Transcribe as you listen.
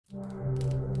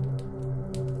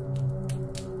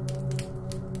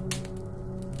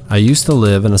I used to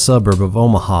live in a suburb of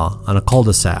Omaha on a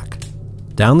cul-de-sac.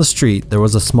 Down the street there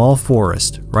was a small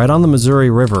forest right on the Missouri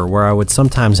River where I would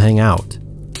sometimes hang out.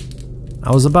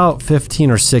 I was about 15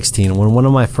 or 16 when one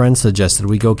of my friends suggested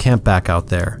we go camp back out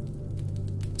there.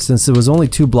 Since it was only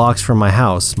 2 blocks from my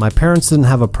house, my parents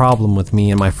didn't have a problem with me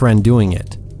and my friend doing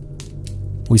it.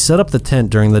 We set up the tent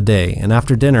during the day and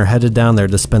after dinner headed down there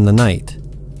to spend the night.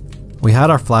 We had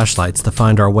our flashlights to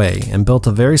find our way and built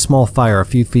a very small fire a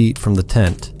few feet from the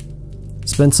tent.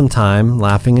 Spent some time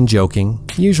laughing and joking,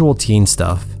 usual teen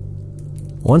stuff.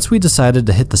 Once we decided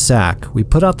to hit the sack, we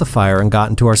put out the fire and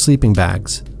got into our sleeping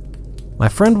bags. My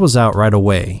friend was out right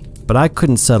away, but I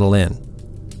couldn't settle in.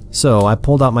 So I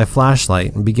pulled out my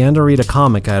flashlight and began to read a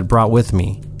comic I had brought with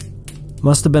me.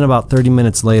 Must have been about 30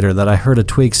 minutes later that I heard a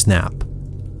twig snap.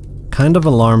 Kind of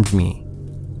alarmed me.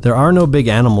 There are no big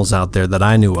animals out there that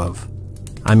I knew of.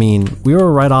 I mean, we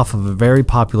were right off of a very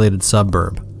populated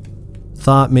suburb.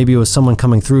 Thought maybe it was someone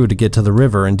coming through to get to the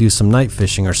river and do some night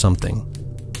fishing or something.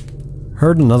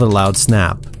 Heard another loud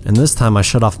snap, and this time I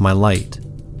shut off my light.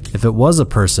 If it was a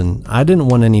person, I didn't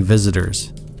want any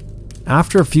visitors.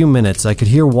 After a few minutes, I could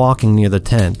hear walking near the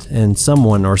tent and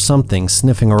someone or something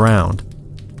sniffing around.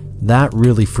 That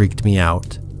really freaked me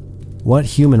out. What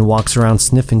human walks around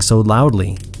sniffing so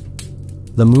loudly?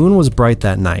 The moon was bright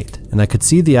that night, and I could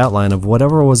see the outline of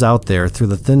whatever was out there through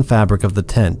the thin fabric of the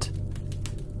tent.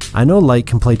 I know light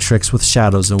can play tricks with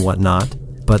shadows and whatnot,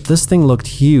 but this thing looked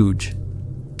huge.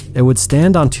 It would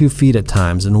stand on 2 feet at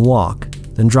times and walk,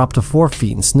 then drop to 4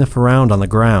 feet and sniff around on the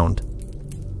ground.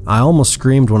 I almost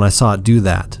screamed when I saw it do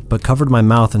that, but covered my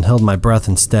mouth and held my breath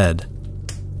instead.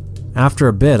 After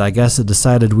a bit, I guess it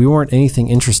decided we weren't anything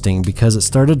interesting because it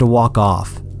started to walk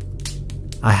off.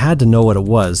 I had to know what it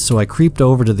was, so I creeped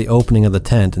over to the opening of the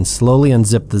tent and slowly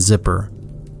unzipped the zipper.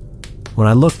 When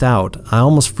I looked out, I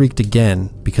almost freaked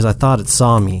again because I thought it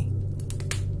saw me.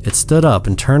 It stood up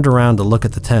and turned around to look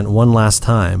at the tent one last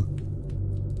time.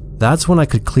 That's when I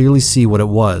could clearly see what it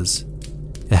was.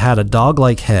 It had a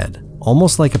dog-like head,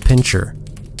 almost like a pincher.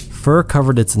 Fur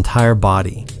covered its entire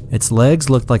body. Its legs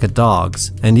looked like a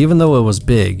dog's, and even though it was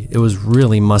big, it was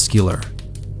really muscular.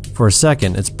 For a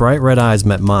second, its bright red eyes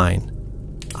met mine.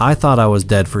 I thought I was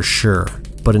dead for sure,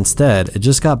 but instead, it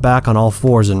just got back on all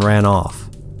fours and ran off.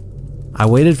 I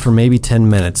waited for maybe 10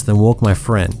 minutes, then woke my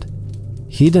friend.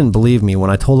 He didn't believe me when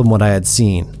I told him what I had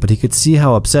seen, but he could see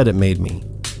how upset it made me.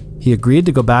 He agreed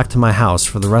to go back to my house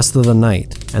for the rest of the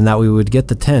night, and that we would get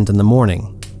the tent in the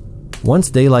morning. Once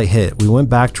daylight hit, we went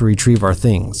back to retrieve our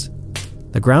things.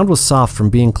 The ground was soft from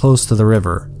being close to the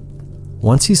river.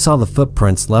 Once he saw the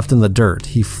footprints left in the dirt,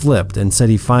 he flipped and said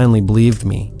he finally believed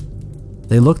me.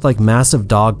 They looked like massive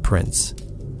dog prints.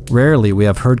 Rarely we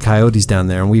have heard coyotes down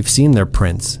there and we've seen their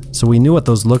prints, so we knew what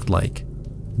those looked like.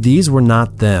 These were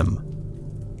not them.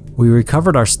 We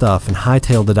recovered our stuff and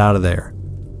hightailed it out of there.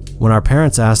 When our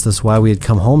parents asked us why we had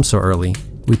come home so early,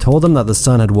 we told them that the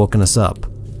sun had woken us up.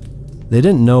 They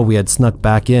didn't know we had snuck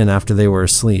back in after they were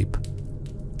asleep.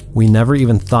 We never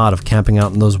even thought of camping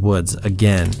out in those woods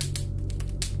again.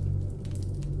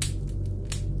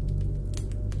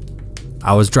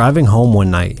 I was driving home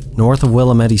one night, north of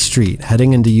Willamette Street,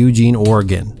 heading into Eugene,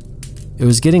 Oregon. It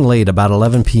was getting late, about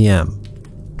 11 p.m.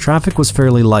 Traffic was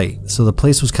fairly light, so the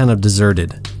place was kind of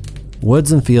deserted.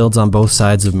 Woods and fields on both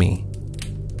sides of me.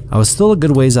 I was still a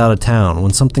good ways out of town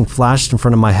when something flashed in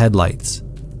front of my headlights.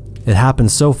 It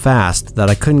happened so fast that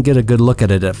I couldn't get a good look at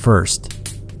it at first.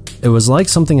 It was like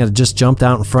something had just jumped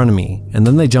out in front of me, and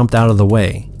then they jumped out of the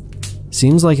way.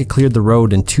 Seems like it cleared the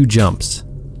road in 2 jumps.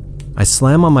 I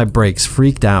slammed on my brakes,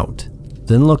 freaked out,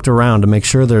 then looked around to make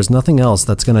sure there's nothing else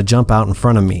that's gonna jump out in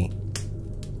front of me.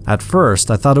 At first,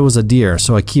 I thought it was a deer,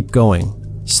 so I keep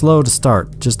going, slow to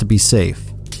start, just to be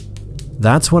safe.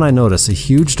 That's when I notice a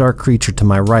huge dark creature to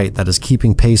my right that is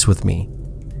keeping pace with me.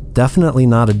 Definitely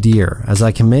not a deer, as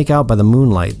I can make out by the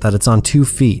moonlight that it's on 2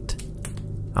 feet.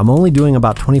 I'm only doing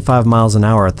about 25 miles an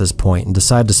hour at this point and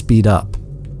decide to speed up.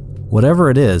 Whatever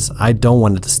it is, I don't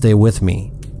want it to stay with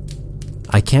me.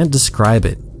 I can't describe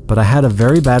it, but I had a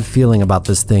very bad feeling about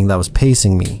this thing that was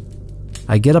pacing me.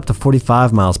 I get up to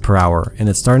 45 miles per hour and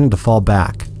it's starting to fall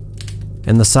back.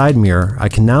 In the side mirror, I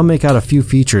can now make out a few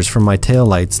features from my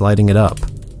taillights lighting it up.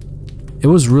 It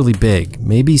was really big,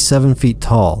 maybe 7 feet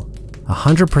tall,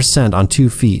 100% on 2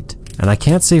 feet, and I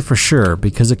can't say for sure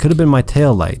because it could have been my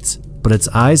taillights, but its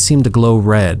eyes seemed to glow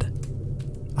red.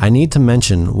 I need to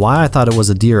mention why I thought it was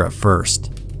a deer at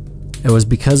first. It was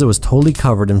because it was totally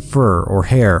covered in fur or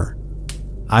hair.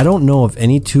 I don't know of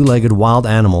any 2-legged wild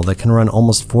animal that can run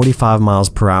almost 45 miles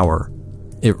per hour.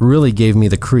 It really gave me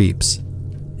the creeps.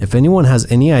 If anyone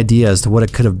has any idea as to what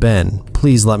it could have been,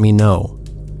 please let me know.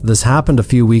 This happened a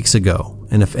few weeks ago,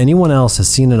 and if anyone else has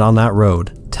seen it on that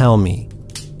road, tell me.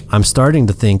 I'm starting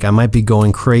to think I might be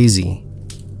going crazy.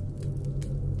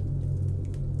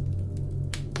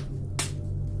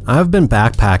 I have been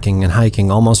backpacking and hiking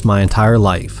almost my entire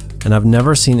life, and I've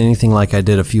never seen anything like I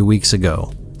did a few weeks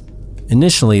ago.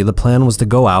 Initially, the plan was to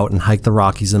go out and hike the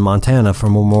Rockies in Montana for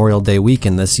Memorial Day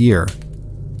weekend this year.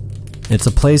 It's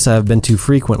a place I have been to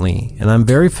frequently, and I'm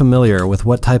very familiar with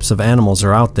what types of animals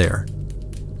are out there.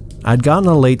 I'd gotten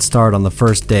a late start on the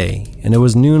first day, and it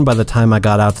was noon by the time I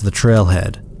got out to the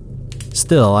trailhead.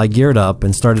 Still, I geared up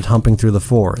and started humping through the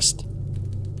forest.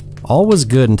 All was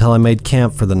good until I made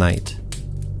camp for the night.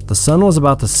 The sun was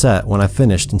about to set when I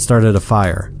finished and started a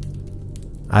fire.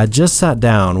 I had just sat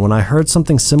down when I heard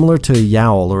something similar to a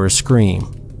yowl or a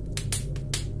scream.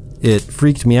 It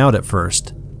freaked me out at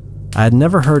first. I had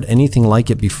never heard anything like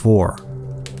it before.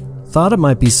 Thought it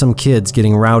might be some kids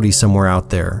getting rowdy somewhere out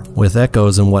there. With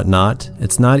echoes and whatnot,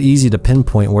 it's not easy to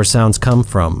pinpoint where sounds come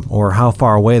from or how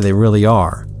far away they really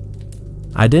are.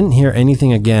 I didn't hear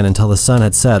anything again until the sun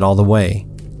had set all the way.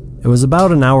 It was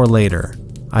about an hour later.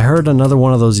 I heard another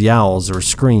one of those yowls or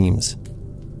screams.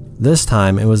 This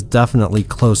time it was definitely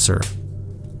closer.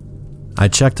 I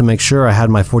checked to make sure I had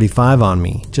my 45 on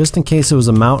me, just in case it was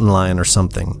a mountain lion or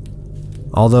something.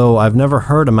 Although I've never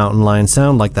heard a mountain lion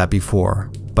sound like that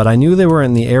before, but I knew they were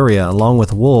in the area along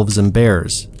with wolves and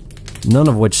bears, none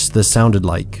of which this sounded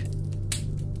like.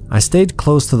 I stayed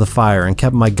close to the fire and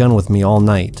kept my gun with me all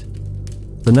night.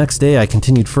 The next day I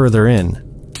continued further in.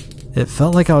 It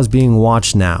felt like I was being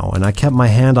watched now, and I kept my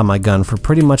hand on my gun for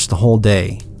pretty much the whole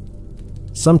day.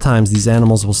 Sometimes these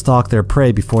animals will stalk their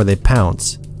prey before they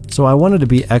pounce, so I wanted to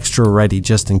be extra ready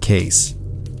just in case.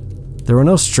 There were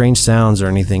no strange sounds or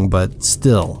anything, but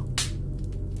still.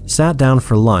 Sat down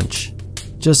for lunch,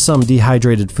 just some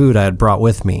dehydrated food I had brought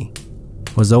with me.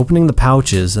 Was opening the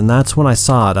pouches, and that's when I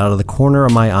saw it out of the corner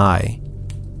of my eye.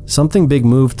 Something big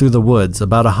moved through the woods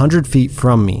about 100 feet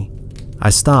from me. I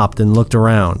stopped and looked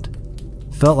around.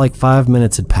 Felt like 5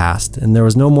 minutes had passed, and there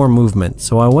was no more movement,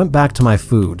 so I went back to my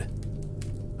food.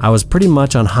 I was pretty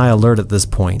much on high alert at this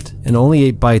point, and only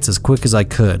ate bites as quick as I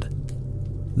could.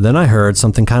 Then I heard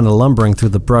something kind of lumbering through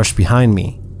the brush behind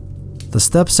me. The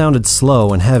steps sounded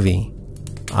slow and heavy.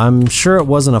 I'm sure it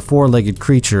wasn't a four-legged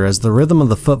creature, as the rhythm of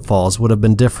the footfalls would have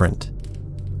been different.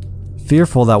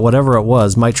 Fearful that whatever it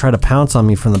was might try to pounce on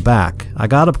me from the back, I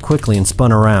got up quickly and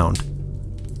spun around.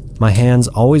 My hands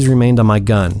always remained on my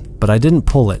gun, but I didn't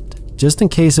pull it, just in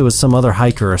case it was some other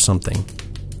hiker or something.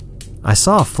 I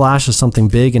saw a flash of something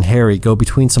big and hairy go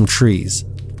between some trees.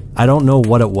 I don't know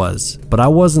what it was, but I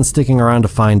wasn't sticking around to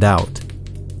find out.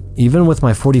 Even with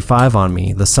my 45 on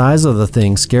me, the size of the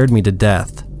thing scared me to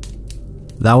death.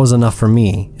 That was enough for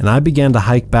me, and I began to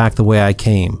hike back the way I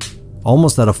came,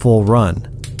 almost at a full run.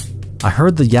 I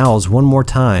heard the yowls one more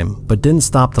time, but didn't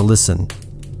stop to listen.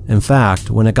 In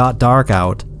fact, when it got dark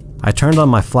out, I turned on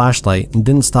my flashlight and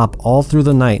didn't stop all through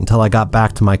the night until I got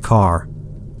back to my car.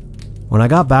 When I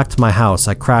got back to my house,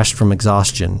 I crashed from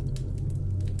exhaustion.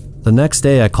 The next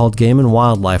day I called Game and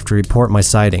Wildlife to report my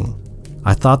sighting.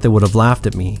 I thought they would have laughed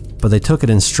at me, but they took it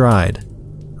in stride.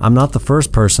 I'm not the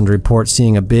first person to report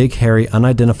seeing a big, hairy,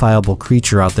 unidentifiable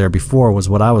creature out there before, was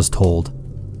what I was told.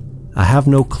 I have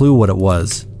no clue what it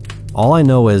was. All I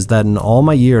know is that in all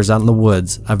my years out in the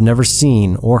woods, I've never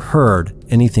seen or heard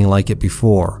anything like it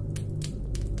before.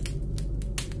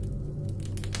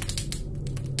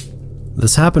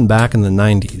 This happened back in the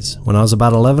 90s, when I was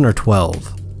about 11 or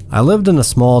 12. I lived in a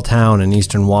small town in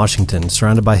eastern Washington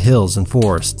surrounded by hills and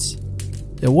forests.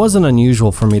 It wasn't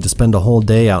unusual for me to spend a whole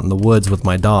day out in the woods with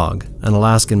my dog, an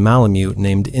Alaskan Malamute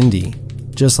named Indy,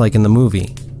 just like in the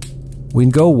movie.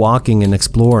 We'd go walking and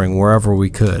exploring wherever we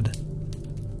could.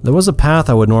 There was a path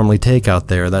I would normally take out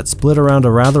there that split around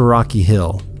a rather rocky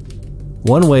hill.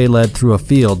 One way led through a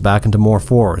field back into more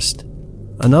forest.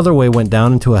 Another way went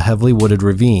down into a heavily wooded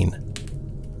ravine.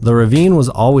 The ravine was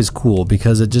always cool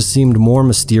because it just seemed more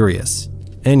mysterious.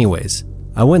 Anyways,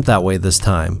 I went that way this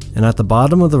time, and at the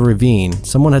bottom of the ravine,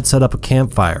 someone had set up a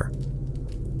campfire.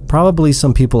 Probably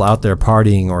some people out there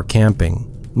partying or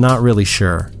camping, not really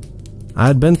sure. I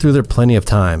had been through there plenty of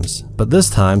times, but this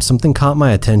time something caught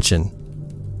my attention.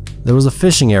 There was a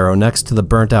fishing arrow next to the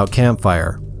burnt out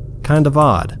campfire. Kind of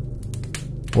odd.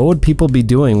 What would people be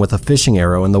doing with a fishing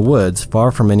arrow in the woods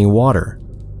far from any water?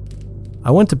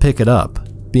 I went to pick it up,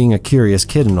 being a curious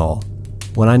kid and all,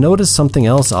 when I noticed something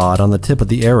else odd on the tip of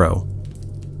the arrow.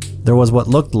 There was what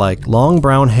looked like long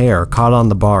brown hair caught on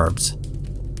the barbs.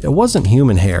 It wasn't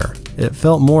human hair, it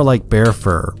felt more like bear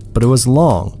fur, but it was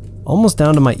long, almost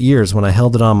down to my ears when I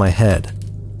held it on my head.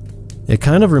 It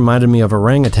kind of reminded me of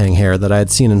orangutan hair that I had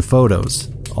seen in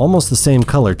photos, almost the same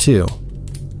color too.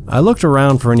 I looked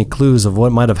around for any clues of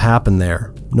what might have happened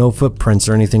there. No footprints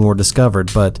or anything were discovered,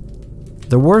 but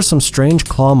there were some strange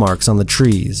claw marks on the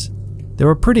trees. They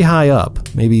were pretty high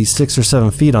up, maybe 6 or 7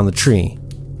 feet on the tree.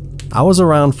 I was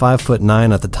around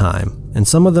 5'9" at the time, and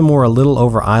some of them were a little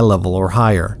over eye level or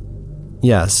higher.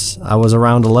 Yes, I was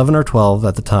around 11 or 12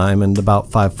 at the time and about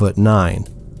 5'9".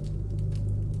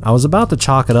 I was about to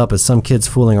chalk it up as some kids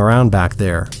fooling around back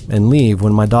there and leave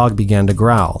when my dog began to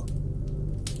growl.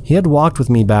 He had walked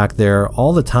with me back there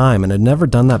all the time and had never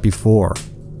done that before.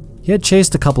 He had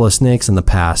chased a couple of snakes in the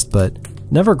past, but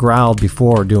never growled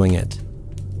before doing it.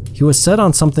 He was set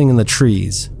on something in the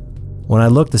trees. When I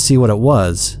looked to see what it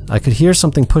was, I could hear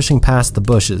something pushing past the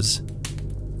bushes.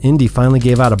 Indy finally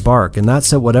gave out a bark, and that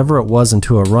set whatever it was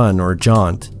into a run or a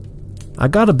jaunt. I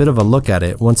got a bit of a look at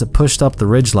it once it pushed up the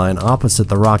ridgeline opposite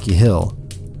the rocky hill.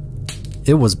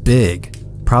 It was big,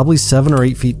 probably 7 or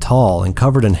 8 feet tall and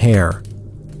covered in hair.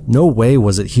 No way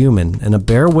was it human, and a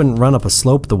bear wouldn't run up a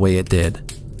slope the way it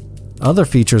did. Other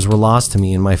features were lost to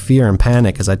me in my fear and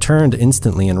panic as I turned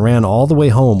instantly and ran all the way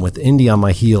home with Indy on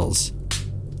my heels.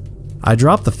 I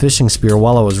dropped the fishing spear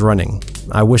while I was running.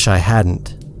 I wish I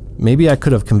hadn't. Maybe I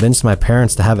could have convinced my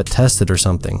parents to have it tested or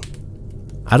something.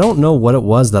 I don't know what it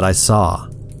was that I saw.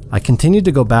 I continued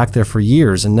to go back there for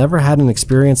years and never had an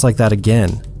experience like that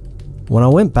again. When I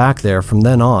went back there from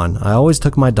then on, I always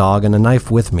took my dog and a knife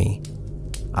with me.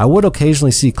 I would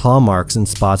occasionally see claw marks in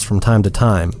spots from time to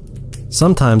time.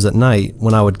 Sometimes at night,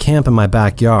 when I would camp in my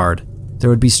backyard, there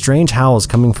would be strange howls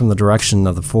coming from the direction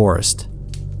of the forest.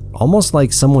 Almost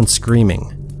like someone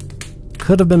screaming.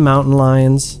 Could have been mountain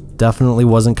lions, definitely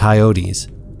wasn't coyotes.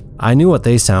 I knew what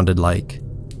they sounded like.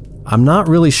 I'm not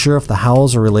really sure if the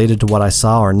howls are related to what I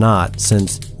saw or not,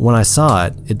 since when I saw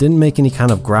it, it didn't make any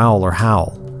kind of growl or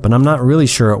howl, but I'm not really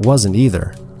sure it wasn't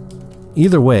either.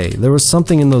 Either way, there was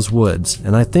something in those woods,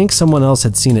 and I think someone else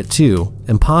had seen it too,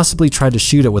 and possibly tried to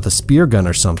shoot it with a spear gun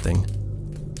or something.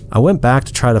 I went back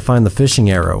to try to find the fishing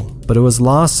arrow, but it was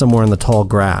lost somewhere in the tall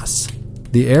grass.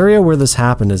 The area where this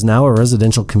happened is now a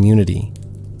residential community.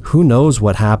 Who knows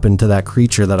what happened to that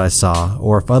creature that I saw,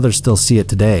 or if others still see it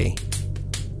today.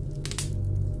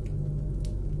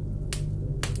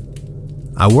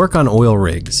 I work on oil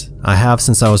rigs. I have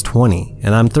since I was 20,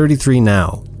 and I'm 33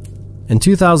 now. In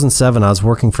 2007, I was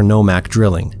working for Nomac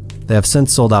Drilling. They have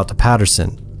since sold out to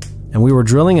Patterson, and we were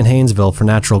drilling in Haynesville for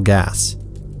natural gas.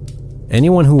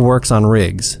 Anyone who works on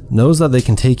rigs knows that they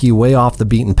can take you way off the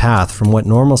beaten path from what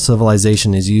normal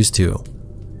civilization is used to.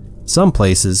 Some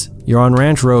places, you're on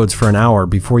ranch roads for an hour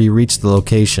before you reach the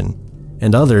location,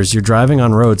 and others you're driving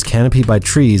on roads canopied by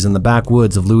trees in the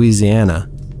backwoods of Louisiana.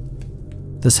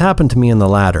 This happened to me in the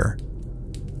latter.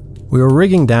 We were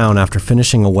rigging down after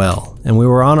finishing a well, and we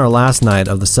were on our last night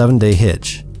of the 7-day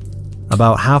hitch.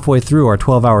 About halfway through our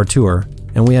 12-hour tour,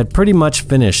 and we had pretty much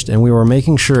finished and we were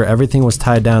making sure everything was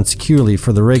tied down securely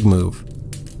for the rig move.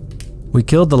 We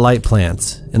killed the light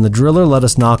plants, and the driller let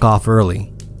us knock off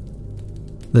early.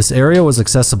 This area was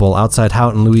accessible outside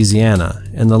Houghton, Louisiana,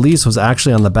 and the lease was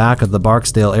actually on the back of the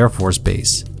Barksdale Air Force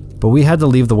Base, but we had to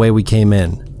leave the way we came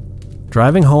in.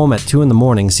 Driving home at 2 in the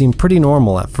morning seemed pretty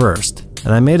normal at first,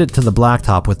 and I made it to the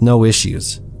blacktop with no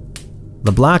issues.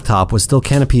 The blacktop was still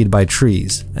canopied by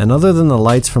trees, and other than the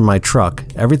lights from my truck,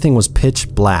 everything was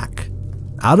pitch black.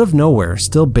 Out of nowhere,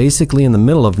 still basically in the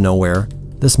middle of nowhere,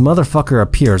 this motherfucker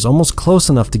appears almost close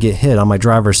enough to get hit on my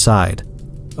driver's side.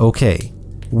 Okay,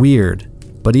 weird,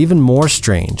 but even more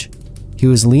strange. He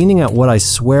was leaning at what I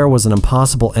swear was an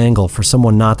impossible angle for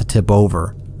someone not to tip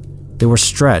over. They were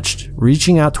stretched,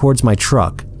 reaching out towards my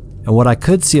truck, and what I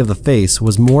could see of the face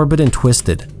was morbid and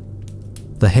twisted.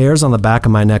 The hairs on the back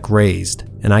of my neck raised,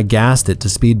 and I gasped it to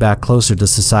speed back closer to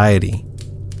society.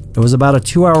 It was about a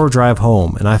 2-hour drive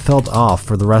home, and I felt off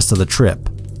for the rest of the trip.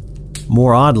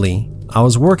 More oddly, I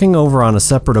was working over on a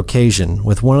separate occasion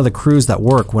with one of the crews that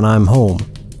work when I'm home,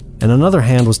 and another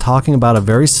hand was talking about a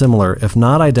very similar, if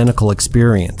not identical,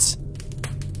 experience.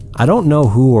 I don't know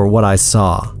who or what I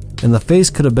saw, and the face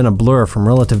could have been a blur from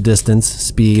relative distance,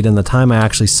 speed, and the time I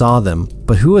actually saw them,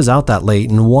 but who was out that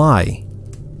late and why?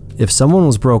 If someone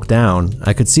was broke down,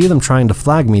 I could see them trying to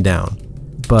flag me down,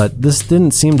 but this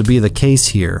didn't seem to be the case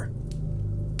here.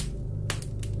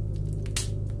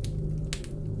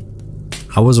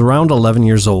 I was around 11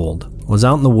 years old, was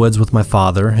out in the woods with my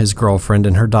father, his girlfriend,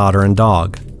 and her daughter and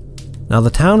dog. Now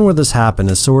the town where this happened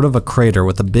is sort of a crater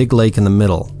with a big lake in the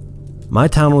middle. My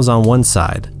town was on one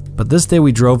side, but this day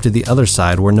we drove to the other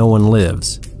side where no one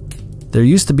lives. There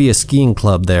used to be a skiing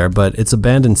club there, but it's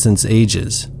abandoned since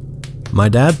ages. My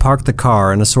dad parked the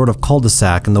car in a sort of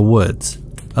cul-de-sac in the woods.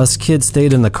 Us kids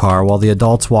stayed in the car while the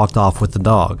adults walked off with the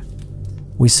dog.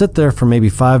 We sit there for maybe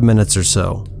 5 minutes or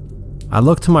so. I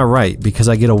look to my right because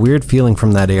I get a weird feeling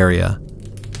from that area.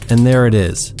 And there it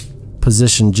is,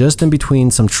 positioned just in between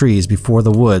some trees before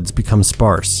the woods become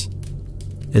sparse.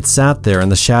 It sat there in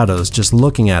the shadows just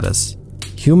looking at us,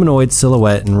 humanoid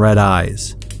silhouette and red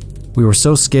eyes. We were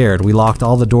so scared we locked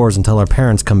all the doors until our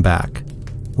parents come back.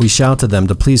 We shout to them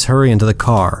to please hurry into the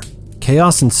car.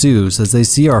 Chaos ensues as they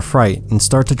see our fright and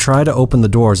start to try to open the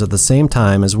doors at the same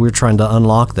time as we're trying to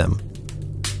unlock them.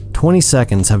 20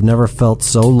 seconds have never felt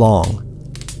so long.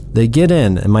 They get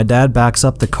in and my dad backs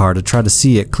up the car to try to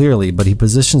see it clearly, but he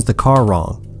positions the car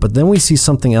wrong. But then we see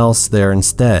something else there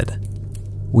instead.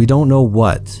 We don't know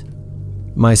what.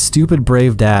 My stupid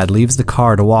brave dad leaves the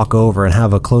car to walk over and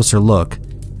have a closer look,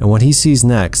 and what he sees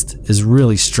next is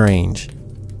really strange.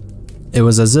 It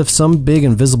was as if some big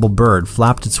invisible bird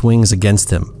flapped its wings against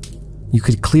him. You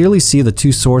could clearly see the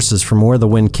two sources from where the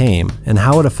wind came, and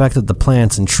how it affected the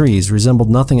plants and trees resembled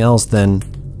nothing else than,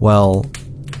 well,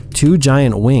 two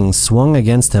giant wings swung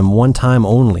against him one time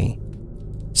only.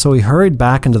 So he hurried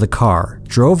back into the car,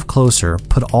 drove closer,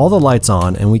 put all the lights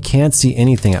on, and we can't see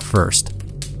anything at first.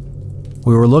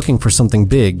 We were looking for something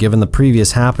big given the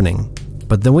previous happening,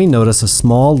 but then we notice a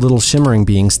small little shimmering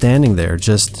being standing there,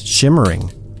 just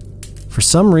shimmering. For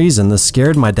some reason this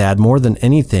scared my dad more than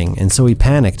anything, and so he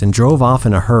panicked and drove off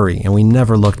in a hurry, and we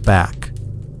never looked back.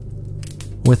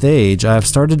 With age, I have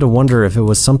started to wonder if it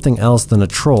was something else than a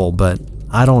troll, but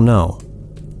I don't know.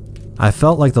 I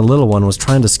felt like the little one was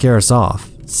trying to scare us off,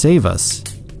 save us,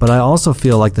 but I also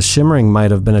feel like the shimmering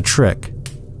might have been a trick.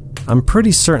 I'm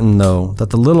pretty certain though that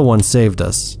the little one saved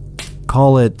us.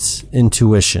 Call it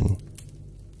intuition.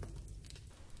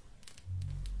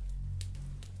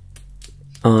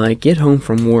 I get home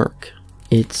from work.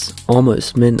 It's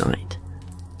almost midnight.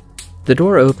 The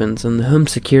door opens and the home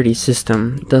security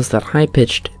system does that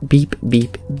high-pitched beep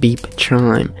beep beep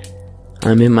chime.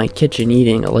 I'm in my kitchen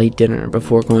eating a late dinner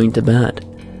before going to bed.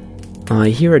 I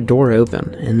hear a door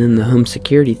open and then the home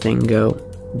security thing go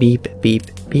beep beep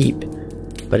beep,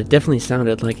 but it definitely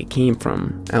sounded like it came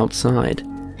from outside.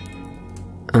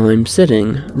 I'm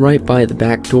sitting right by the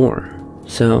back door,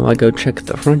 so I go check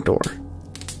the front door.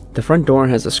 The front door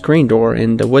has a screen door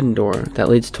and a wooden door that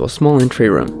leads to a small entry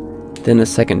room, then a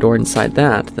second door inside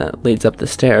that leads up the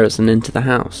stairs and into the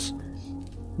house.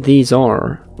 These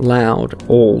are loud,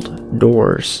 old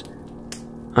doors.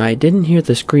 I didn't hear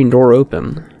the screen door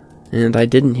open, and I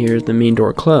didn't hear the main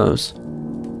door close,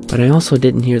 but I also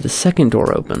didn't hear the second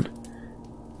door open.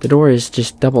 The door is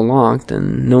just double locked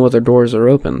and no other doors are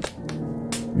opened.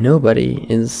 Nobody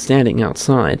is standing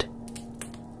outside.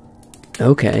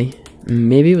 Okay,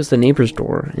 maybe it was the neighbor's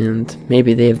door, and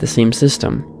maybe they have the same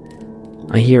system.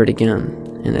 I hear it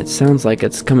again, and it sounds like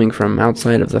it's coming from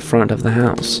outside of the front of the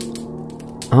house.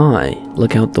 I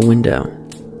look out the window.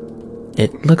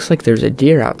 It looks like there's a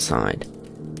deer outside.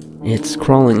 It's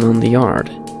crawling on the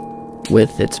yard,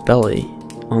 with its belly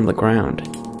on the ground.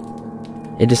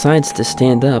 It decides to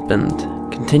stand up and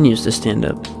continues to stand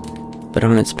up, but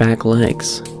on its back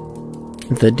legs.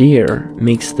 The deer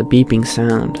makes the beeping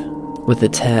sound, with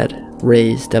its head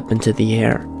raised up into the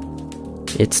air.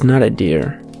 It's not a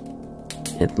deer.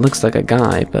 It looks like a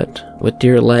guy, but with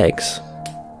deer legs.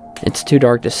 It's too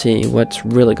dark to see what's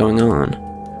really going on.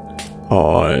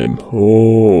 I'm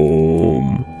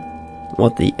home.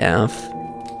 What the F?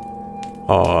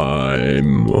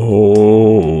 I'm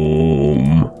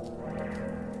home.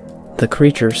 The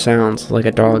creature sounds like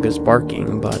a dog is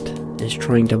barking, but is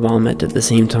trying to vomit at the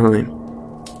same time.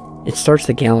 It starts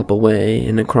to gallop away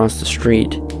and across the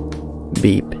street.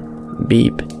 Beep,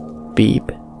 beep,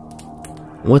 beep.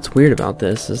 What's weird about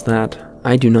this is that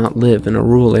I do not live in a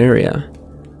rural area.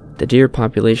 The deer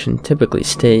population typically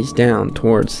stays down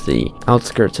towards the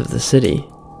outskirts of the city.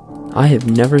 I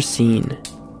have never seen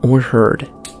or heard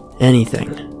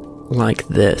anything like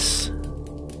this.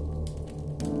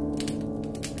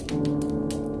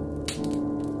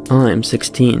 I'm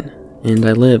 16, and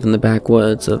I live in the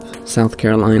backwoods of South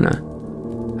Carolina.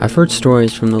 I've heard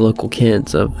stories from the local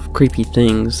kids of creepy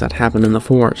things that happen in the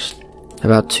forest,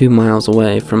 about 2 miles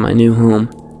away from my new home.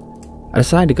 I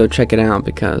decided to go check it out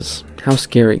because how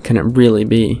scary can it really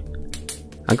be?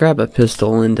 I grab a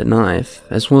pistol and a knife,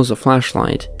 as well as a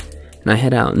flashlight, and I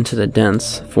head out into the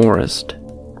dense forest.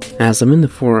 As I'm in the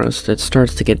forest, it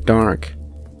starts to get dark.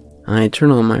 I turn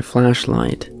on my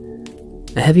flashlight.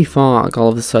 A heavy fog all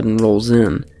of a sudden rolls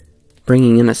in,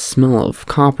 bringing in a smell of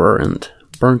copper and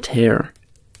burnt hair.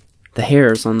 The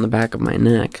hairs on the back of my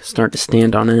neck start to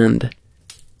stand on end.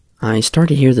 I start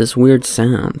to hear this weird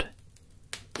sound.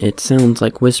 It sounds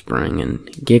like whispering and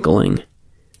giggling.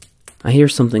 I hear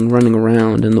something running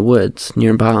around in the woods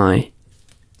nearby.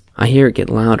 I hear it get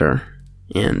louder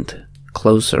and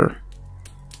closer.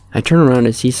 I turn around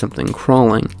and see something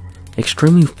crawling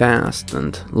extremely fast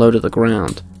and low to the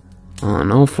ground,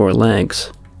 on all four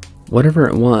legs. Whatever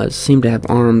it was seemed to have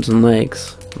arms and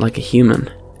legs, like a human.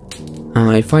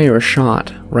 I fire a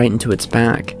shot right into its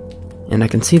back, and I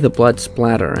can see the blood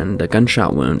splatter and a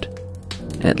gunshot wound.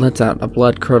 It lets out a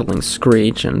blood-curdling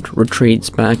screech and retreats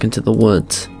back into the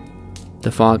woods.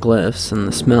 The fog lifts and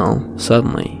the smell,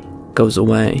 suddenly, goes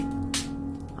away.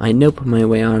 I nope my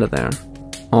way out of there,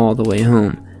 all the way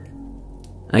home.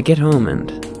 I get home and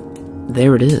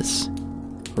there it is,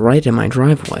 right in my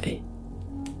driveway.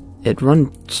 It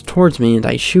runs towards me and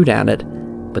I shoot at it,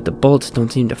 but the bullets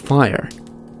don't seem to fire.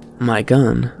 My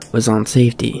gun was on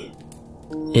safety.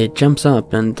 It jumps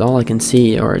up and all I can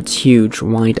see are its huge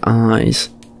white eyes,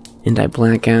 and I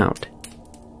black out.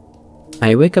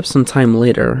 I wake up some time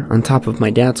later on top of my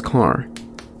dad's car,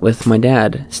 with my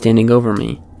dad standing over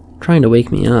me, trying to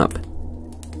wake me up.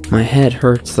 My head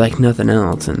hurts like nothing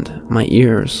else and my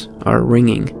ears are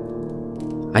ringing.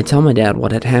 I tell my dad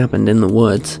what had happened in the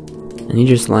woods, and he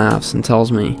just laughs and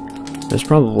tells me there's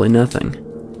probably nothing.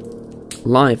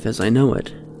 Life as I know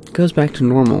it goes back to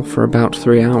normal for about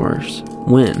 3 hours,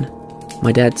 when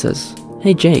my dad says,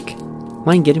 "Hey Jake,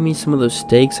 mind getting me some of those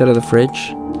steaks out of the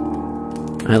fridge?"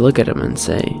 I look at him and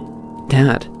say,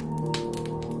 "Dad,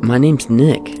 my name's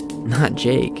Nick, not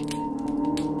Jake."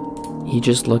 He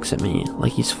just looks at me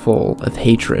like he's full of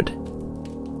hatred.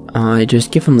 I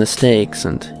just give him the steaks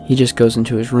and he just goes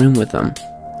into his room with them,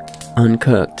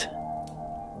 uncooked.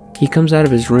 He comes out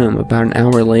of his room about an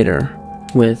hour later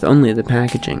with only the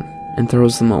packaging and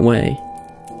throws them away.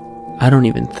 I don't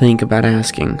even think about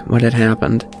asking what had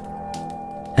happened.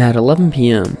 At 11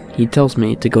 p.m., he tells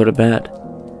me to go to bed,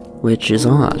 which is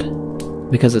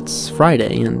odd, because it's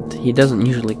Friday and he doesn't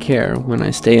usually care when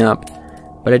I stay up,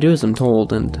 but I do as I'm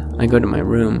told and I go to my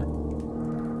room.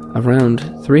 Around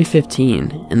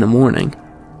 3:15 in the morning,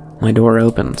 my door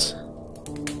opens.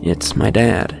 It's my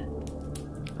dad.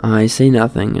 I say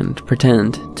nothing and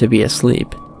pretend to be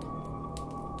asleep.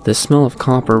 The smell of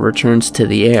copper returns to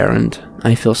the air and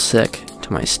I feel sick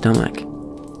to my stomach.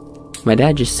 My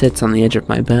dad just sits on the edge of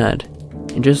my bed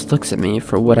and just looks at me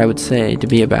for what I would say to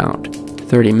be about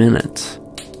 30 minutes.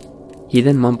 He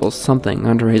then mumbles something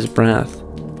under his breath,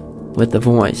 with the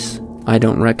voice I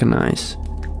don't recognize.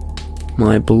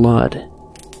 My blood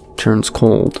turns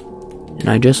cold, and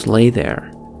I just lay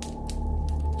there.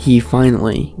 He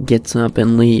finally gets up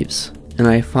and leaves, and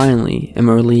I finally am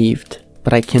relieved,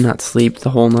 but I cannot sleep the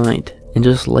whole night and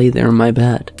just lay there in my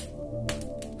bed.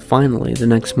 Finally, the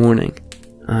next morning,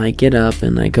 I get up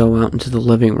and I go out into the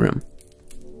living room.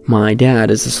 My dad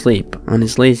is asleep on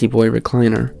his lazy boy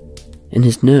recliner, and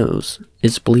his nose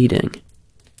is bleeding.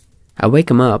 I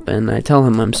wake him up and I tell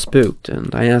him I'm spooked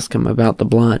and I ask him about the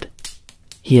blood.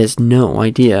 He has no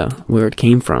idea where it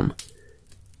came from.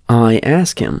 I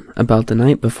ask him about the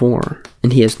night before,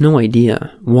 and he has no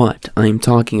idea what I am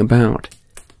talking about,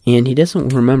 and he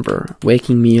doesn't remember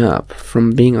waking me up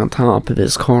from being on top of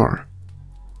his car.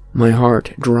 My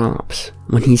heart drops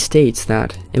when he states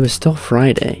that it was still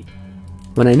Friday,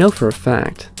 when I know for a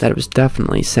fact that it was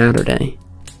definitely Saturday.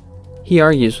 He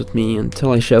argues with me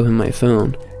until I show him my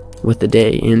phone with the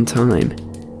day and time.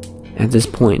 At this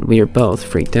point, we are both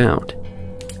freaked out.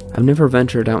 I've never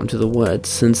ventured out into the woods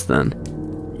since then,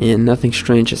 and nothing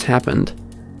strange has happened,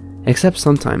 except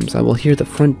sometimes I will hear the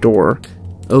front door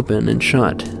open and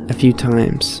shut a few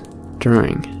times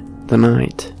during the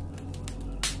night.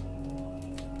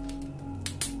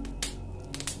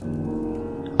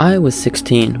 I was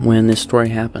 16 when this story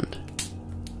happened.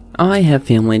 I have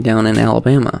family down in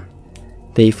Alabama.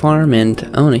 They farm and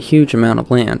own a huge amount of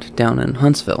land down in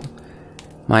Huntsville.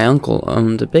 My uncle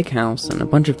owned a big house and a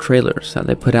bunch of trailers that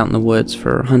they put out in the woods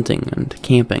for hunting and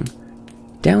camping.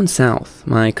 Down south,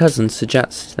 my cousins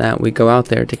suggest that we go out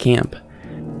there to camp.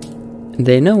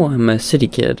 They know I'm a city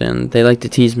kid and they like to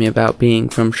tease me about being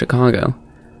from Chicago.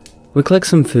 We collect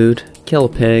some food, kill a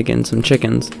pig and some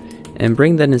chickens, and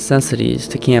bring the necessities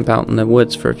to camp out in the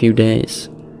woods for a few days.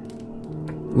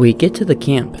 We get to the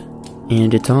camp,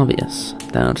 and it's obvious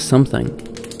that something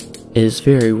is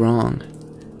very wrong.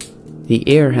 The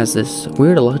air has this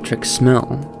weird electric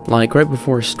smell, like right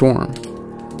before a storm,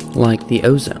 like the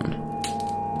ozone.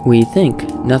 We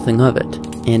think nothing of it,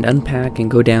 and unpack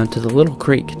and go down to the little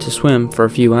creek to swim for a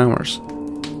few hours.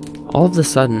 All of a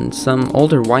sudden, some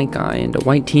older white guy and a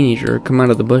white teenager come out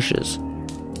of the bushes.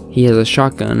 He has a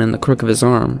shotgun in the crook of his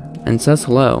arm, and says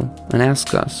hello, and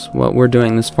asks us what we're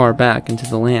doing this far back into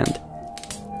the land.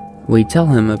 We tell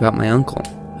him about my uncle,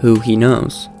 who he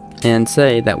knows, and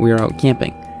say that we are out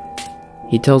camping.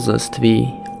 He tells us to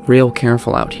be real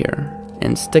careful out here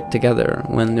and stick together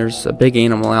when there's a big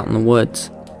animal out in the woods.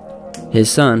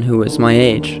 His son, who is my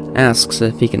age, asks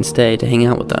if he can stay to hang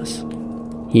out with us.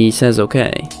 He says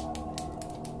okay.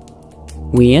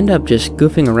 We end up just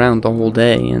goofing around the whole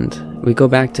day, and we go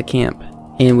back to camp,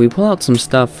 and we pull out some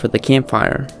stuff for the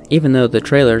campfire, even though the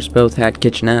trailers both had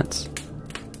kitchenettes.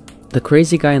 The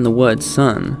crazy guy in the woods'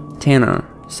 son, Tanner,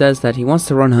 says that he wants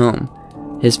to run home.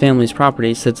 His family's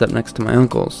property sits up next to my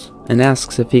uncle's, and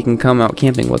asks if he can come out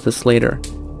camping with us later.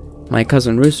 My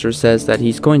cousin Rooster says that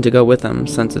he's going to go with him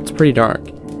since it's pretty dark,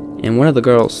 and one of the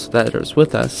girls that is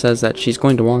with us says that she's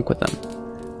going to walk with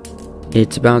him.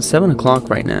 It's about 7 o'clock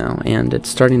right now, and it's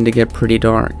starting to get pretty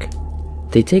dark.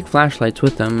 They take flashlights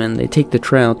with them, and they take the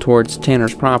trail towards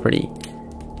Tanner's property.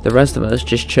 The rest of us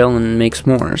just chill and make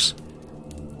s'mores.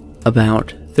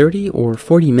 About 30 or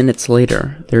 40 minutes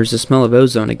later, there's a smell of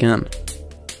ozone again.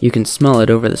 You can smell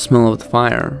it over the smell of the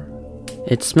fire.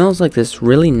 It smells like this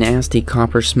really nasty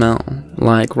copper smell,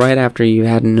 like right after you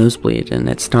had a nosebleed and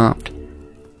it stopped.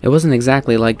 It wasn't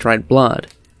exactly like dried blood.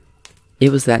 It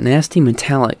was that nasty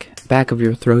metallic, back of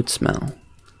your throat smell.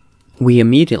 We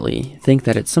immediately think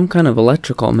that it's some kind of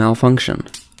electrical malfunction,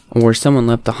 or someone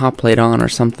left the hot plate on or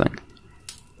something.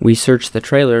 We search the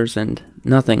trailers and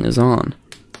nothing is on.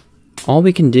 All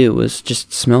we can do is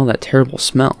just smell that terrible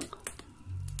smell.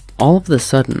 All of a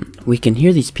sudden, we can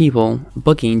hear these people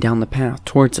boogieing down the path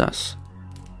towards us.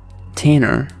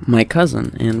 Tanner, my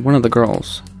cousin, and one of the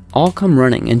girls all come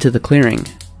running into the clearing,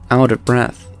 out of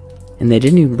breath, and they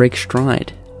didn't even break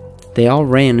stride. They all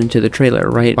ran into the trailer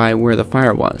right by where the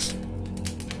fire was.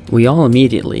 We all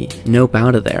immediately nope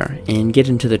out of there and get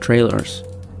into the trailers.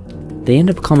 They end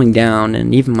up calming down,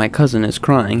 and even my cousin is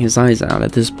crying his eyes out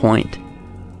at this point.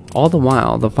 All the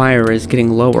while, the fire is getting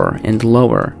lower and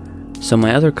lower, so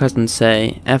my other cousins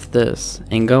say, F this,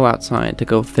 and go outside to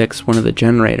go fix one of the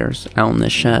generators out in the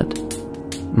shed.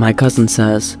 My cousin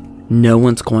says, no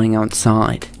one's going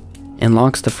outside, and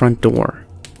locks the front door.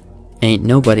 Ain't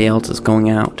nobody else is going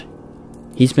out.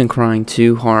 He's been crying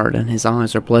too hard, and his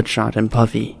eyes are bloodshot and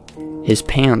puffy. His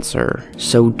pants are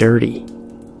so dirty.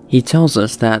 He tells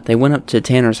us that they went up to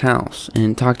Tanner's house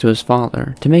and talked to his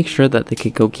father to make sure that they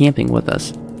could go camping with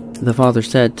us. The father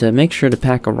said to make sure to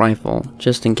pack a rifle,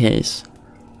 just in case.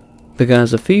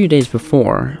 Because a few days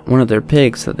before, one of their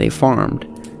pigs that they farmed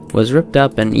was ripped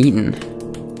up and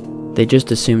eaten. They just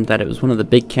assumed that it was one of the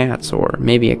big cats or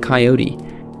maybe a coyote.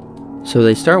 So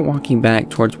they start walking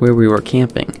back towards where we were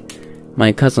camping.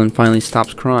 My cousin finally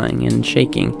stops crying and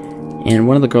shaking, and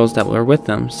one of the girls that were with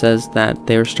them says that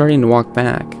they were starting to walk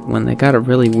back when they got a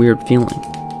really weird feeling.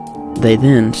 They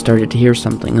then started to hear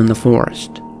something in the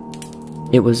forest.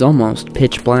 It was almost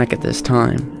pitch black at this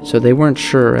time, so they weren't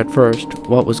sure at first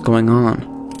what was going on.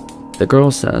 The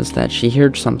girl says that she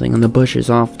heard something in the bushes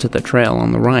off to the trail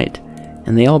on the right,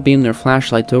 and they all beamed their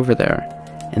flashlights over there,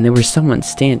 and there was someone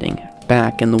standing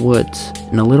back in the woods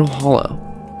in a little hollow.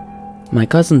 My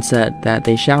cousin said that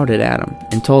they shouted at him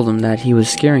and told him that he was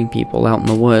scaring people out in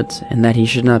the woods and that he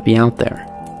should not be out there.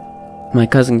 My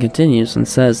cousin continues and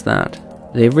says that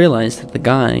they realized that the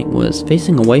guy was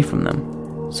facing away from them.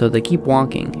 So they keep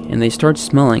walking, and they start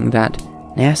smelling that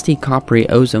nasty coppery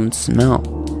ozone smell.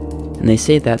 And they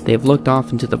say that they've looked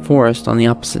off into the forest on the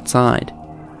opposite side,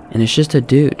 and it's just a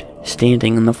dude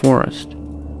standing in the forest,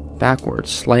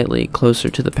 backwards slightly closer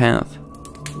to the path.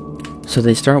 So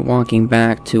they start walking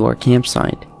back to our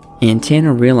campsite, and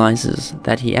Tanner realizes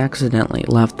that he accidentally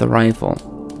left the rifle.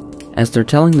 As they're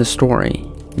telling the story,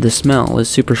 the smell is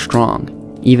super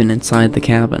strong, even inside the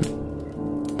cabin.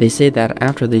 They say that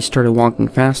after they started walking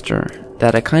faster,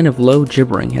 that a kind of low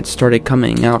gibbering had started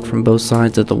coming out from both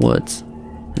sides of the woods,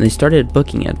 and they started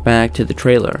booking it back to the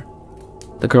trailer.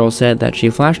 The girl said that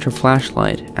she flashed her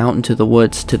flashlight out into the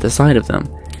woods to the side of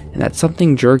them, and that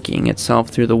something jerking itself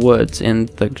through the woods, and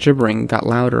the gibbering got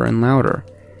louder and louder,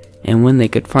 and when they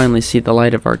could finally see the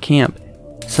light of our camp,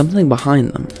 something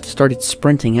behind them started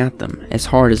sprinting at them as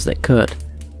hard as they could.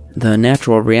 The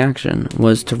natural reaction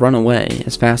was to run away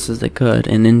as fast as they could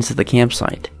and into the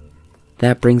campsite.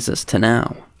 That brings us to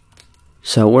now.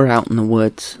 So we're out in the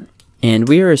woods, and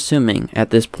we are assuming at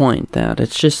this point that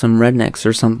it's just some rednecks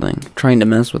or something trying to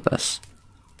mess with us.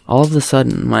 All of a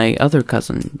sudden, my other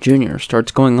cousin, Junior,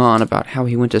 starts going on about how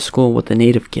he went to school with a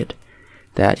native kid,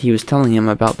 that he was telling him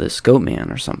about this goat man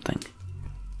or something.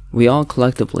 We all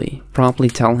collectively promptly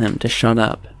tell him to shut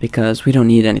up because we don't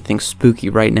need anything spooky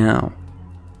right now.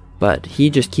 But he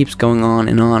just keeps going on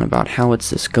and on about how it's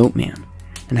this goat man,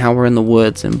 and how we're in the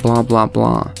woods and blah blah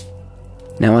blah.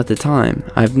 Now at the time,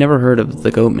 I've never heard of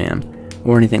the Goatman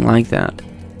or anything like that,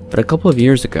 but a couple of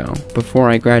years ago,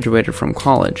 before I graduated from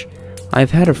college,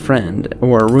 I've had a friend,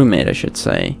 or a roommate I should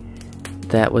say,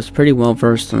 that was pretty well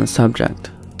versed in the subject.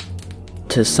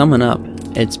 To sum it up,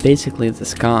 it's basically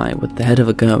this guy with the head of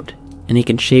a goat, and he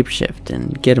can shapeshift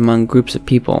and get among groups of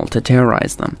people to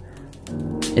terrorize them.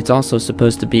 It's also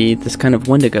supposed to be this kind of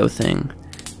Wendigo thing,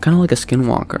 kind of like a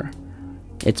Skinwalker.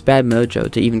 It's bad mojo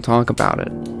to even talk about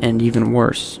it, and even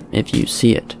worse if you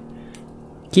see it.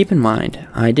 Keep in mind,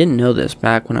 I didn't know this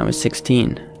back when I was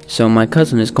 16, so my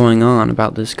cousin is going on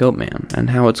about this Goatman and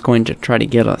how it's going to try to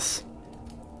get us.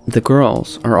 The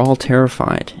girls are all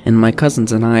terrified, and my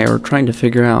cousins and I are trying to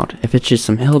figure out if it's just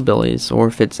some hillbillies or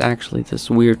if it's actually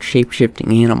this weird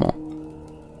shape-shifting animal.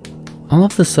 All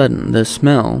of a sudden, the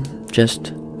smell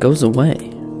just goes away.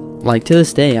 Like, to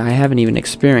this day, I haven't even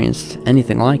experienced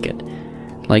anything like it.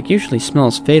 Like, usually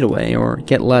smells fade away or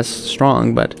get less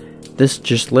strong, but this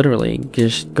just literally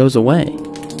just goes away.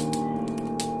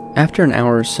 After an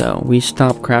hour or so, we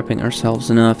stop crapping ourselves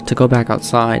enough to go back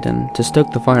outside and to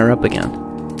stoke the fire up again.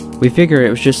 We figure it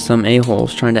was just some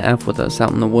a-holes trying to F with us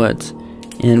out in the woods,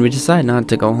 and we decide not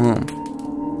to go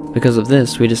home. Because of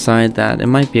this, we decide that it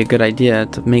might be a good idea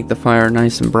to make the fire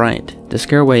nice and bright, to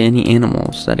scare away any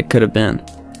animals that it could have been.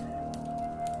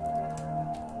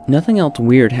 Nothing else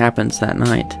weird happens that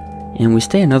night, and we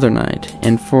stay another night,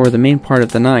 and for the main part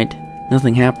of the night,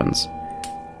 nothing happens.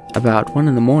 About 1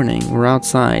 in the morning, we're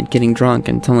outside getting drunk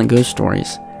and telling ghost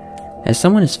stories. As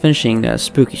someone is finishing a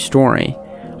spooky story,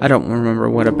 I don't remember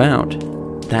what about,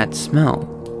 that smell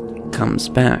comes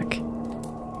back.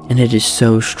 And it is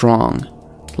so strong,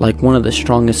 like one of the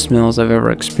strongest smells I've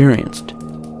ever experienced.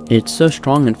 It's so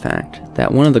strong, in fact,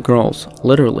 that one of the girls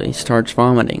literally starts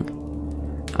vomiting.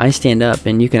 I stand up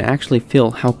and you can actually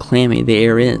feel how clammy the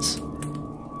air is.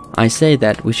 I say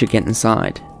that we should get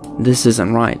inside. This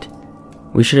isn't right.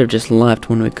 We should have just left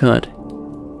when we could.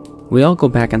 We all go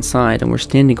back inside and we're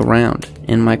standing around,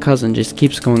 and my cousin just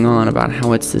keeps going on about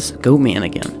how it's this Goatman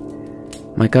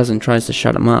again. My cousin tries to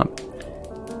shut him up.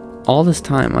 All this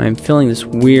time I am feeling this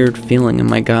weird feeling in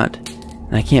my gut,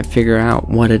 and I can't figure out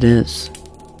what it is.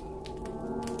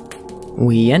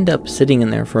 We end up sitting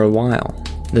in there for a while.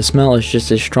 The smell is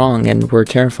just as strong and we're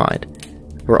terrified.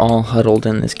 We're all huddled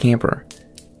in this camper.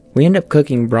 We end up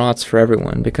cooking brats for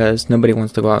everyone because nobody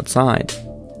wants to go outside.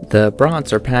 The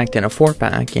brats are packed in a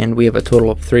 4-pack, and we have a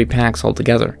total of 3 packs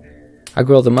altogether. I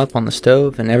grill them up on the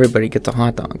stove, and everybody gets a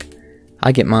hot dog.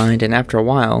 I get mine, and after a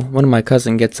while, one of my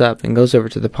cousins gets up and goes over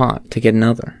to the pot to get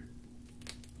another.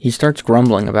 He starts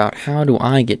grumbling about how do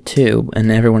I get 2,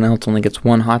 and everyone else only gets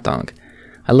 1 hot dog.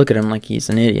 I look at him like he's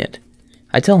an idiot.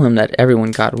 I tell him that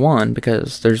everyone got 1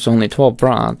 because there's only 12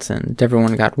 brats, and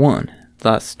everyone got 1,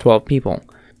 thus 12 people.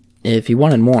 If he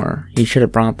wanted more, he should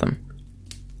have brought them.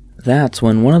 That's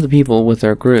when one of the people with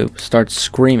our group starts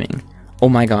screaming, "Oh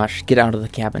my gosh, get out of the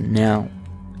cabin now."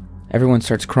 Everyone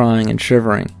starts crying and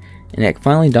shivering, and it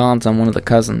finally dawns on one of the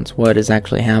cousins what is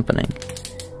actually happening.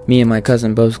 Me and my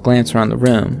cousin both glance around the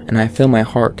room, and I feel my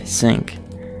heart sink.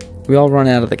 We all run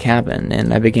out of the cabin,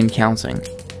 and I begin counting.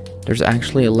 There's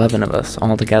actually 11 of us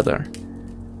all together.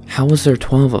 How was there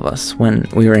 12 of us when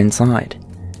we were inside?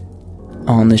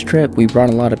 On this trip, we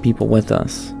brought a lot of people with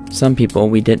us. Some people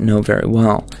we didn't know very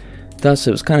well. Thus,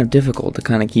 it was kind of difficult to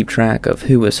kind of keep track of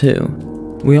who was who.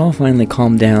 We all finally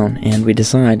calmed down, and we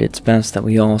decide it's best that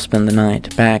we all spend the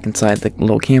night back inside the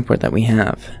little camper that we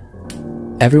have.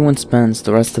 Everyone spends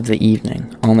the rest of the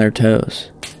evening on their toes.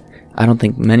 I don't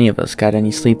think many of us got any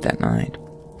sleep that night.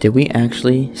 Did we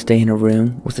actually stay in a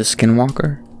room with a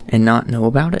skinwalker and not know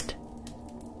about it?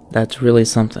 That's really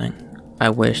something I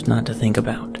wish not to think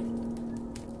about.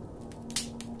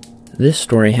 This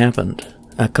story happened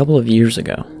a couple of years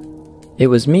ago. It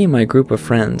was me and my group of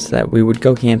friends that we would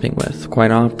go camping with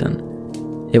quite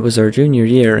often. It was our junior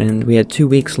year and we had 2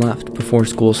 weeks left before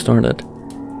school started.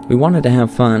 We wanted to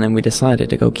have fun and we decided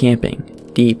to go camping,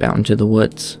 deep out into the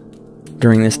woods.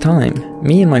 During this time,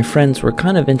 me and my friends were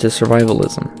kind of into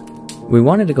survivalism. We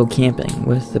wanted to go camping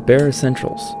with the bare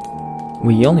essentials.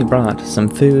 We only brought some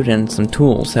food and some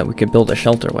tools that we could build a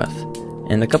shelter with,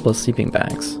 and a couple of sleeping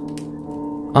bags.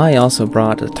 I also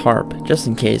brought a tarp just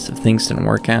in case if things didn't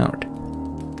work out.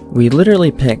 We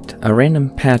literally picked a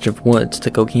random patch of woods to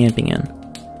go camping in.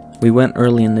 We went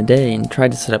early in the day and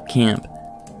tried to set up camp.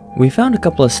 We found a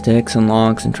couple of sticks and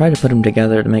logs and tried to put them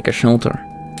together to make a shelter.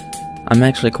 I'm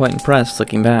actually quite impressed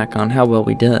looking back on how well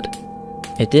we did.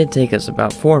 It did take us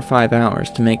about 4 or 5 hours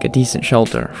to make a decent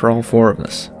shelter for all 4 of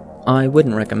us. I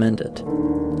wouldn't recommend it.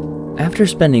 After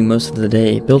spending most of the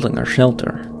day building our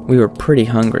shelter, we were pretty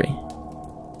hungry.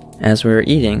 As we were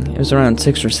eating, it was around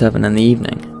 6 or 7 in the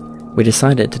evening. We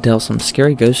decided to tell some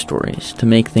scary ghost stories to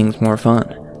make things more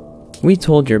fun. We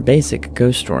told your basic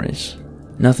ghost stories.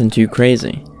 Nothing too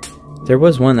crazy. There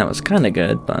was one that was kinda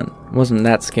good, but wasn't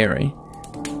that scary.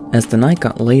 As the night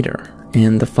got later,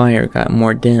 and the fire got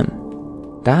more dim,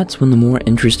 that's when the more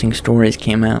interesting stories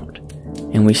came out,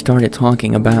 and we started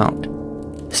talking about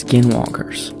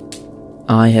Skinwalkers.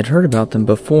 I had heard about them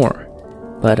before,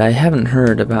 but I haven't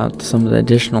heard about some of the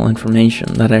additional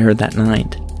information that I heard that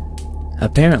night.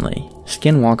 Apparently,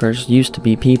 Skinwalkers used to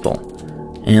be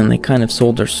people, and they kind of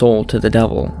sold their soul to the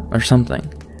devil or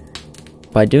something.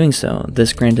 By doing so,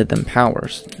 this granted them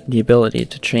powers, the ability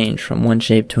to change from one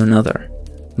shape to another,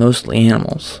 mostly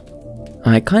animals.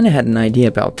 I kinda had an idea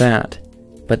about that,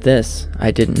 but this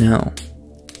I didn't know.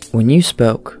 When you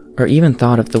spoke, or even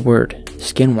thought of the word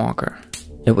Skinwalker,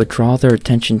 it would draw their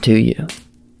attention to you.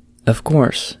 Of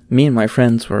course, me and my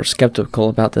friends were skeptical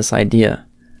about this idea.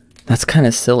 That's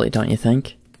kinda silly, don't you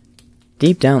think?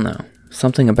 Deep down though,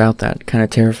 something about that kinda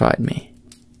terrified me.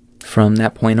 From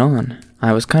that point on,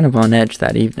 I was kind of on edge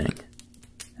that evening.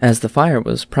 As the fire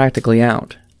was practically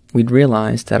out, we'd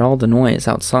realized that all the noise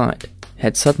outside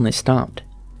had suddenly stopped.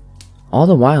 All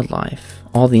the wildlife,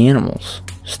 all the animals,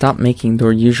 stopped making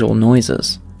their usual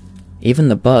noises. Even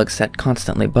the bugs that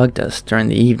constantly bugged us during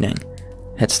the evening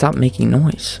had stopped making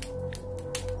noise.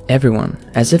 Everyone,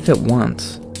 as if at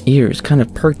once, ears kind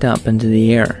of perked up into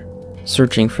the air,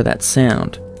 searching for that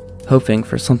sound, hoping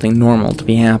for something normal to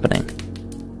be happening.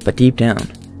 But deep down,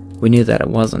 we knew that it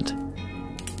wasn't.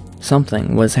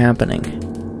 Something was happening.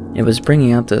 It was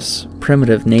bringing out this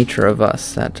primitive nature of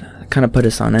us that kind of put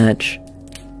us on edge,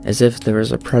 as if there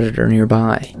was a predator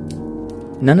nearby.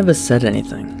 None of us said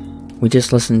anything. We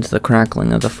just listened to the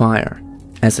crackling of the fire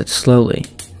as it slowly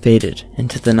faded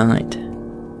into the night.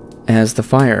 As the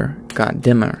fire got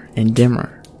dimmer and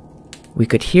dimmer, we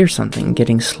could hear something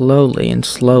getting slowly and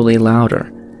slowly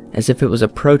louder, as if it was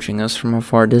approaching us from a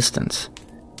far distance.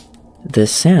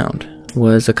 This sound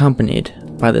was accompanied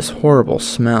by this horrible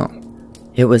smell.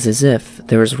 It was as if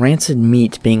there was rancid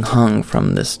meat being hung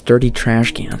from this dirty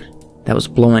trash can that was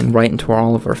blowing right into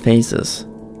all of our faces.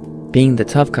 Being the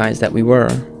tough guys that we were,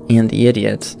 and the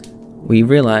idiots, we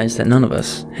realized that none of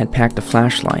us had packed a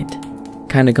flashlight,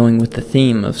 kinda going with the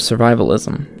theme of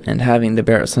survivalism and having the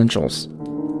bare essentials.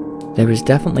 There was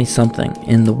definitely something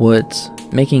in the woods,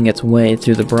 making its way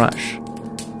through the brush.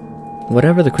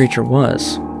 Whatever the creature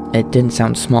was, it didn't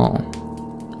sound small.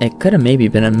 It could have maybe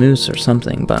been a moose or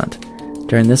something, but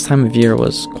during this time of year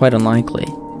was quite unlikely.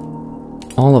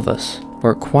 All of us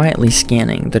were quietly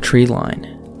scanning the tree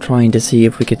line, trying to see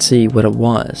if we could see what it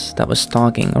was that was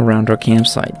stalking around our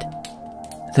campsite.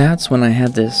 That's when I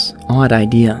had this odd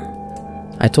idea.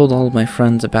 I told all of my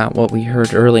friends about what we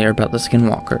heard earlier about the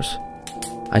Skinwalkers.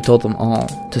 I told them all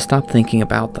to stop thinking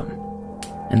about them,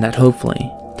 and that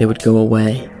hopefully they would go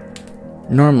away.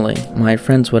 Normally, my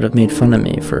friends would have made fun of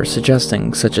me for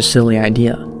suggesting such a silly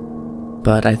idea,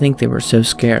 but I think they were so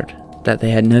scared that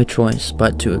they had no choice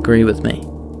but to agree with me.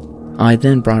 I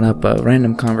then brought up a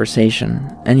random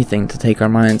conversation, anything to take our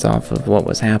minds off of what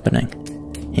was happening,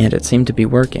 and it seemed to be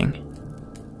working.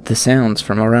 The sounds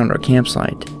from around our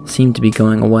campsite seemed to be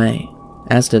going away,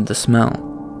 as did the smell.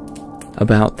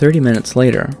 About 30 minutes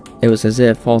later, it was as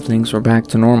if all things were back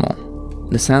to normal.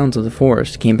 The sounds of the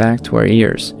forest came back to our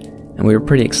ears, and we were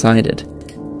pretty excited.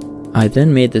 I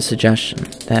then made the suggestion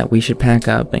that we should pack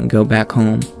up and go back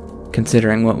home,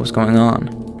 considering what was going on.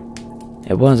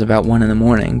 It was about 1 in the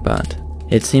morning, but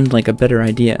it seemed like a better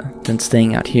idea than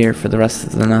staying out here for the rest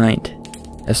of the night,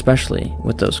 especially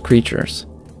with those creatures.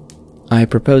 I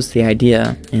proposed the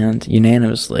idea, and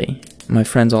unanimously, my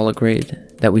friends all agreed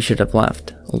that we should have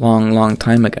left a long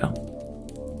time ago.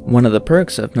 One of the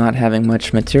perks of not having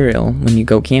much material when you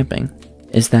go camping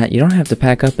is that you don't have to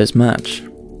pack up as much.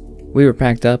 We were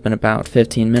packed up in about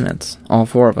 15 minutes, all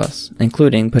 4 of us,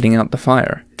 including putting out the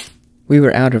fire. We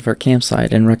were out of our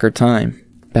campsite in record time,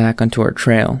 back onto our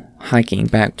trail, hiking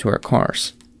back to our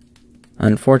cars.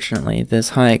 Unfortunately, this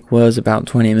hike was about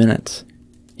 20 minutes,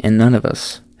 and none of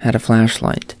us had a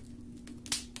flashlight.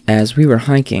 As we were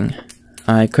hiking,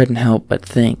 I couldn't help but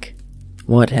think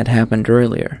what had happened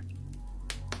earlier.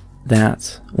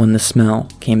 That's when the smell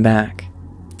came back.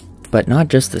 But not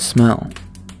just the smell,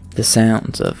 the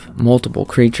sounds of multiple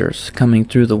creatures coming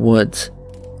through the woods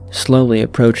slowly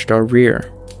approached our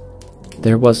rear.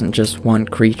 There wasn't just one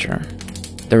creature,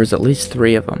 there was at least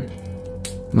 3 of them.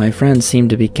 My friends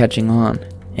seemed to be catching on,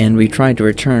 and we tried to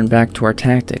return back to our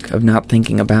tactic of not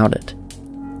thinking about it.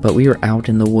 But we were out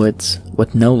in the woods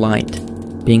with no light,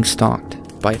 being stalked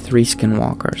by 3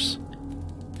 Skinwalkers.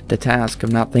 The task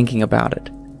of not thinking about it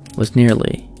was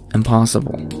nearly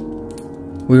impossible.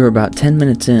 We were about 10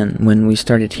 minutes in when we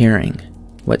started hearing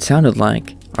what sounded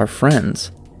like our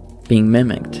friends being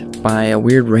mimicked by a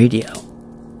weird radio.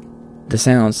 The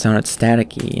sound sounded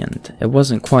staticky, and it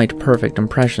wasn't quite perfect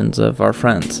impressions of our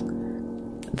friends.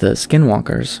 The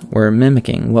Skinwalkers were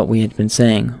mimicking what we had been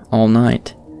saying all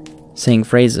night, saying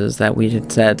phrases that we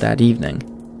had said that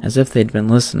evening, as if they'd been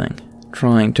listening,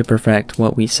 trying to perfect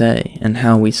what we say and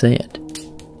how we say it.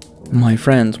 My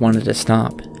friends wanted to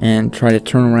stop and try to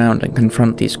turn around and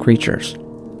confront these creatures.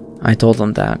 I told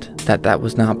them that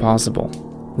was not possible.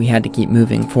 We had to keep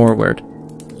moving forward,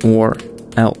 or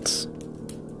else.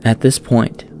 At this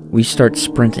point, we start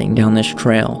sprinting down this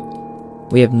trail.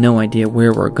 We have no idea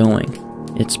where we're going.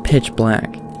 It's pitch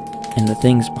black, and the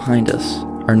things behind us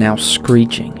are now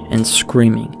screeching and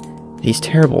screaming these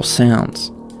terrible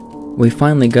sounds. We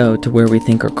finally go to where we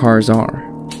think our cars are.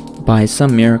 By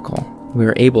some miracle, we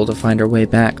are able to find our way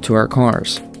back to our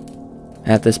cars.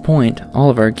 At this point, all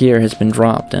of our gear has been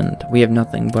dropped and we have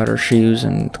nothing but our shoes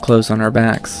and clothes on our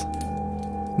backs.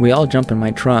 We all jump in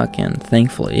my truck, and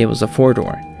thankfully it was a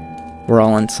 4-door. We're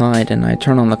all inside, and I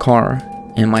turn on the car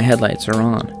and my headlights are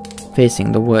on,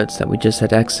 facing the woods that we just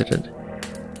had exited.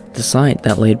 The sight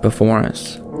that laid before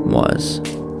us was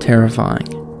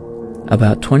terrifying.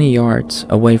 About 20 yards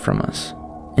away from us,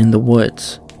 in the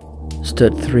woods,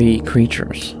 stood 3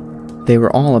 creatures. They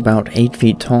were all about 8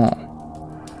 feet tall.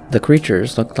 The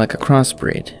creatures looked like a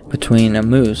crossbreed between a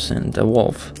moose and a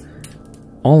wolf.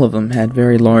 All of them had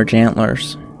very large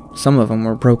antlers. Some of them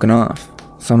were broken off.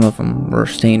 Some of them were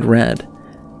stained red.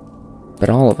 But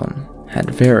all of them had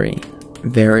very,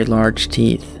 very large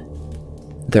teeth.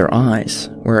 Their eyes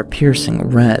were a piercing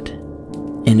red,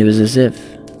 and it was as if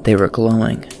they were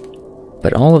glowing.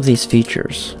 But all of these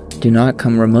features do not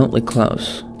come remotely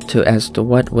close as to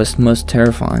what was most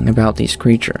terrifying about these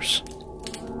creatures.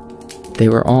 They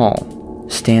were all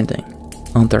standing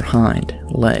on their hind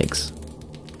legs.